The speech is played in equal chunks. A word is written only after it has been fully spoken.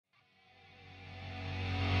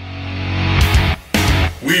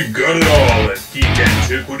We've got it all at Geek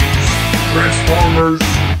Antiquities. Transformers,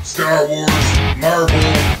 Star Wars, Marvel,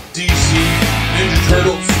 DC, Ninja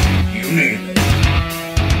Turtles, you name it.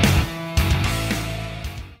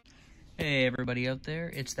 Hey everybody out there,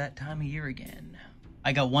 it's that time of year again.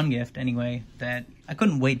 I got one gift anyway that I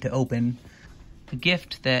couldn't wait to open. The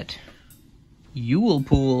gift that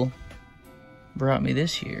Deadpool brought me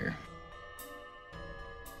this year.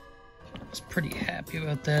 I was pretty happy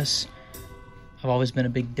about this. I've always been a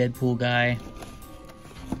big Deadpool guy.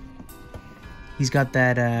 He's got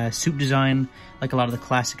that suit design like a lot of the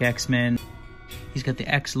classic X-Men. He's got the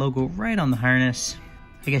X logo right on the harness.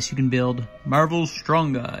 I guess you can build Marvel's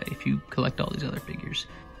Strong Guy if you collect all these other figures.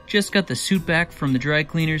 Just got the suit back from the dry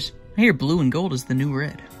cleaners. I hear blue and gold is the new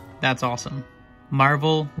red. That's awesome.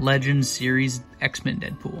 Marvel Legends Series X-Men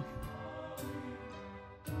Deadpool.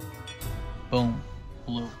 Boom.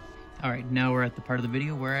 Blue. Alright, now we're at the part of the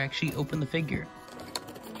video where I actually open the figure.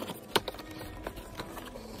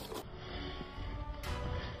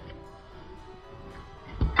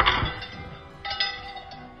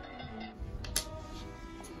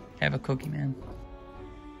 Have a cookie, man.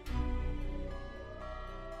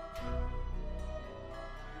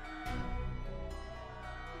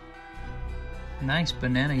 Nice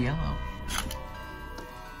banana yellow.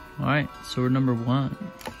 Alright, sword number 1.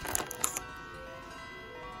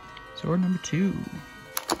 Sword number 2.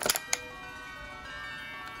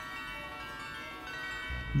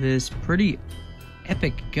 This pretty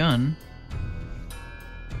epic gun.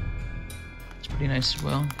 It's pretty nice as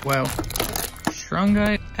well. Wow. Strong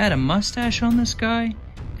guy. Add a mustache on this guy.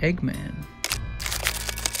 Eggman.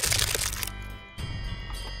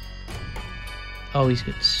 Oh, he's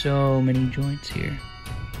got so many joints here.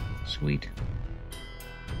 Sweet.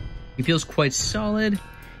 He feels quite solid.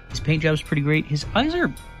 His paint job's pretty great. His eyes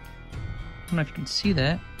are... I don't know if you can see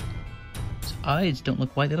that. His eyes don't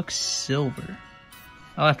look white, they look silver.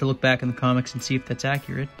 I'll have to look back in the comics and see if that's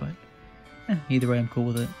accurate, but either way I'm cool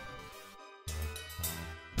with it.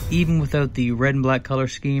 Even without the red and black color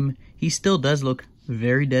scheme, he still does look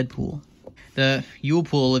very Deadpool. The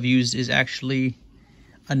Deadpool I've used is actually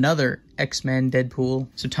another X-Men Deadpool.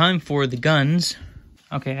 So time for the guns.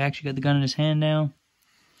 Okay, I actually got the gun in his hand now.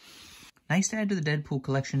 Nice to add to the Deadpool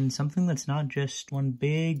collection something that's not just one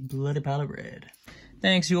big bloody pile of red.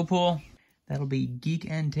 Thanks, Deadpool. That'll be Geek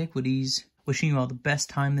Antiquities. Wishing you all the best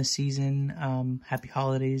time this season. Happy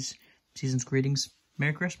holidays. Season's greetings.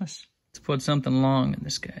 Merry Christmas. Let's put something long in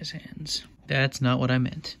this guy's hands. That's not what I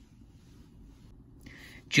meant.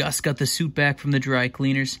 Just got the suit back from the dry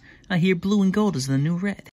cleaners. I hear blue and gold is the new red.